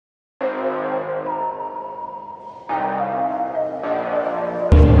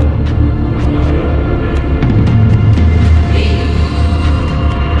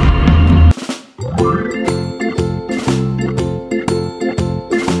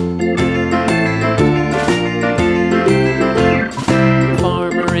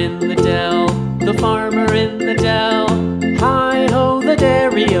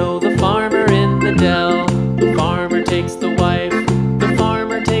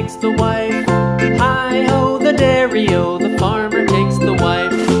dairy-o, the farmer takes the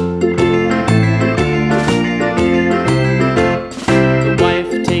wife. The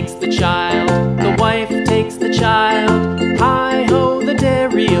wife takes the child, the wife takes the child. Hi-ho, the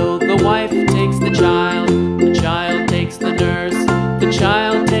dairy-o, the wife takes the child. The child takes the nurse, the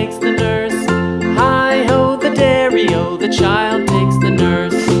child takes the nurse. Hi-ho, the dairy-o, the child takes the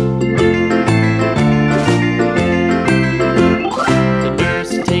nurse. The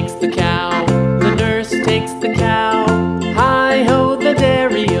nurse takes the cow, the nurse takes the cow. Hi-ho, the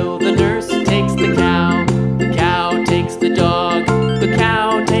dairy-o, the nurse takes the cow. The cow takes the dog, the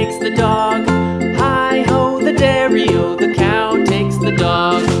cow takes the dog. Hi-ho, the dairy-o, the cow takes the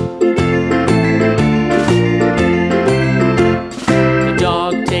dog. The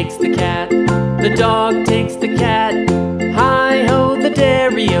dog takes the cat, the dog takes the cat. Hi-ho, the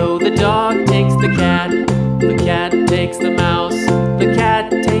dairy-o, the dog takes the cat. The cat takes the mouse, the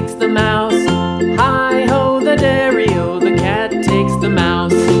cat takes the mouse. Hi-ho, the dairy-o, the cat takes the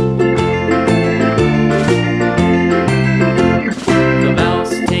mouse. The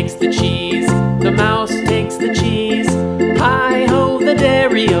mouse takes the cheese, the mouse takes the cheese. Hi-ho, the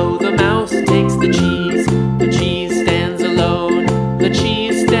dairy-o, the mouse takes the cheese. The cheese stands alone, the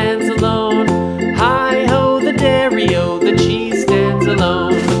cheese stands alone. Hi-ho, the dairy-o, the cheese stands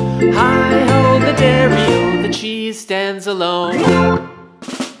alone. Hi-ho, the dairy-o, the cheese stands alone.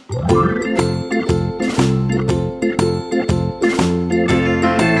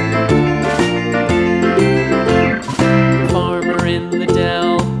 The farmer in the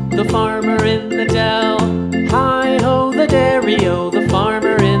dell, the farmer in the dell. Hi-ho, the dairy-o, the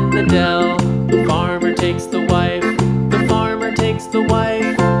farmer in the dell. The farmer takes the wife, the farmer takes the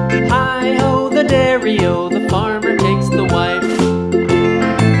wife. Hi-ho, the dairy-o, the farmer takes the wife.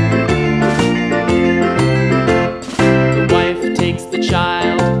 The wife takes the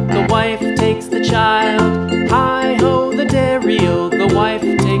child, the wife takes the child. Hi-ho, the dairy-o, the wife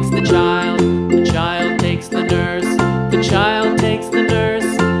takes the child. The child takes the nurse, the child takes the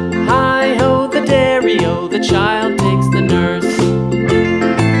nurse. Hi-ho, the dairy-o, the child takes the nurse.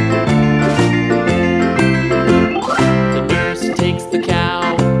 The nurse takes the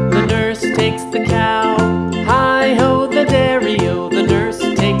cow, the nurse takes the cow. Hi-ho, the dairy-o, the nurse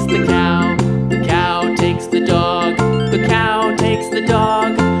takes the cow. The cow takes the dog, the cow takes the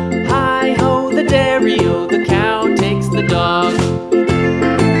dog. Hi-ho, the dairy-o, the cow takes the dog.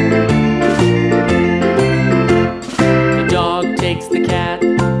 The dog takes the cat,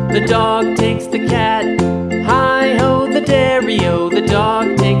 the dog takes the cat. Hi-ho, the dairy-o, the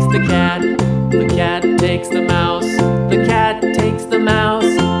dog takes the cat. The cat takes the mouse, the cat takes the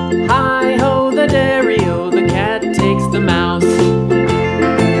mouse. Hi-ho, the dairy-o, the cat takes the mouse.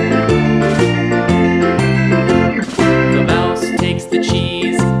 The mouse takes the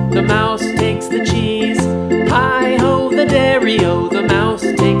cheese, the mouse takes the cheese. Hi-ho, the dairy-o, the mouse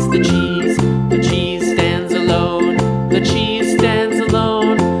takes the cheese. The cheese stands alone, the cheese stands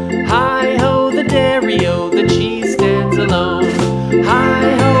alone. Hi-ho, the dairy-o, the cheese stands alone.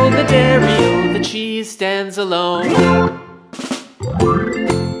 Hi-ho, the dairy-o, the cheese stands alone.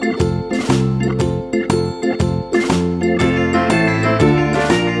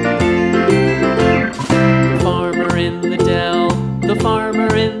 The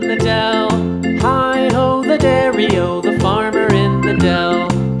farmer in the dell. Hi-ho, the dairy-o, the farmer in the dell.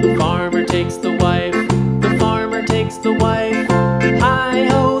 The farmer takes the wife, the farmer takes the wife.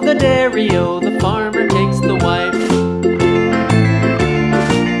 Hi-ho, the dairy-o, the farmer takes the wife.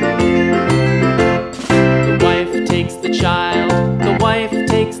 The wife takes the child, the wife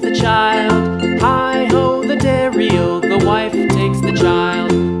takes the child. Hi-ho, the dairy-o, the wife takes the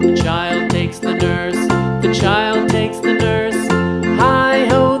child. The child takes the nurse, the child takes the nurse.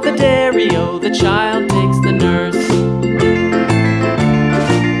 Hi-ho, the dairy-o, the child takes the nurse.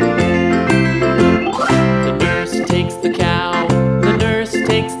 The nurse takes the cow, the nurse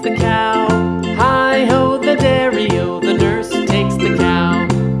takes the cow. Hi-ho, the dairy-o, the nurse takes the cow.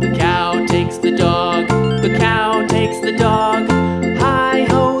 The cow takes the dog, the cow takes the dog.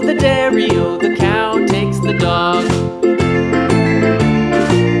 Hi-ho, the dairy-o, the cow takes the dog.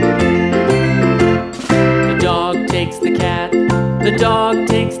 The dog takes the cat, the dog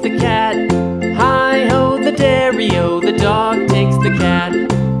takes the cat. Hi-ho, the dairy-o, the dog takes the cat.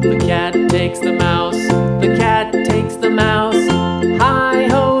 The cat takes the mouse,